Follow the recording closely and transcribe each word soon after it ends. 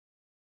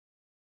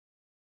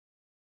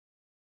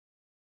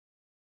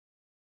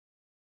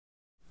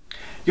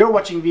You're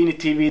watching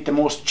ViiniTV, the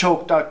most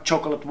choked out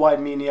chocolate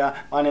wine media.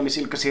 My name is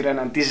Ilkka Siren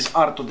and this is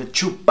Arto the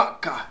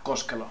Chewbacca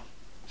Koskelo.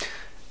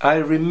 I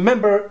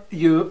remember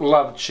you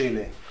loved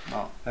chili.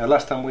 Oh.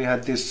 Last time we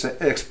had this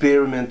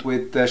experiment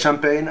with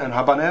champagne and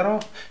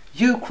habanero,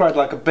 you cried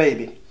like a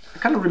baby. I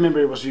kind of remember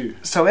it was you.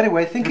 So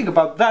anyway, thinking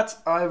about that,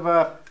 I've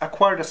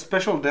acquired a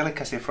special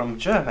delicacy from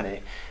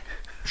Germany.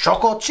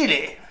 Choco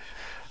chili!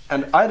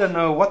 And I don't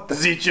know what the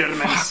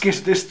fuck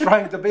is this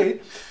trying to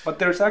be, but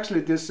there's actually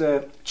this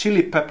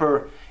chili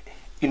pepper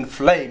in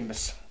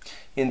flames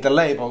in the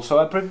label, so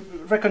I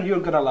reckon you're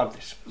gonna love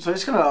this. So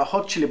it's kind of a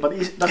hot chili, but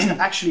does it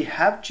actually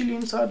have chili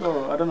inside,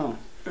 or I don't know?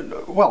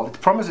 Well,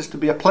 it promises to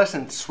be a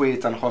pleasant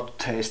sweet and hot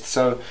taste,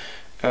 so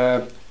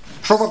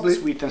probably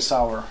sweet and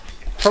sour.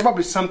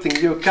 Probably something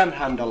you can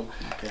handle.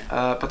 Okay.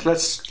 But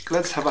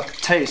let's have a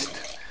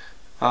taste.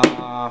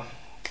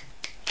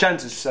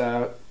 Chances,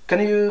 can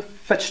you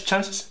fetch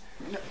Chances?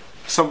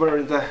 Somewhere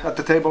at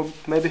the table,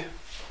 maybe?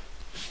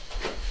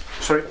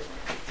 Sorry.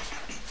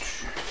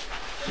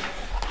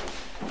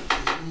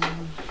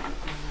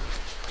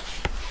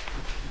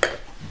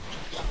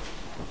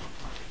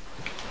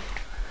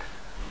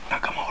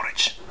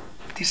 Nakamorich.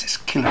 This is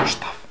killer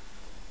stuff.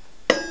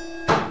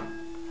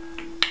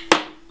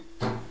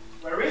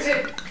 Where is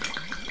it?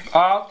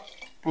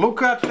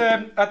 Look at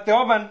the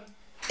oven.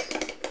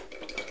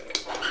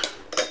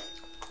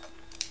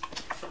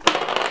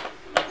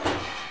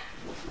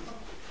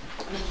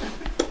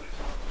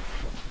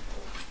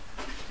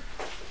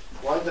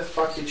 Why the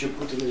fuck did you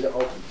put it in the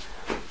oven?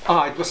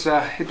 It was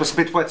a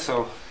bit wet,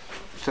 so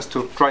just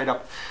to dry it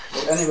up.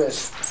 Anyways,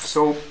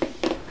 so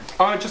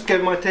I just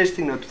gave my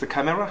tasting note to the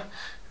camera,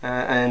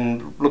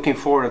 and looking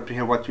forward to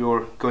hear what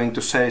you're going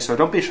to say. So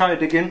don't be shy,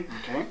 dig in.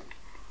 Okay.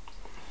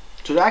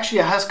 So it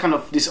actually has kind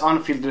of this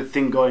unfiltered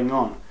thing going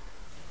on.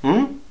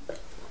 Hmm?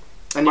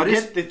 And you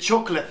get the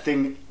chocolate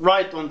thing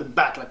right on the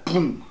bat, like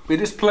boom.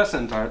 It is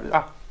pleasant.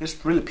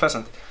 It's really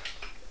pleasant.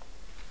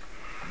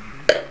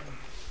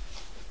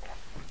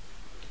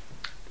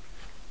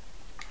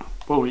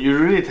 Whoa, you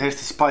really taste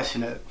the spice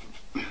in it.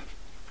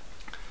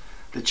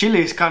 The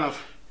chili is kind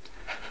of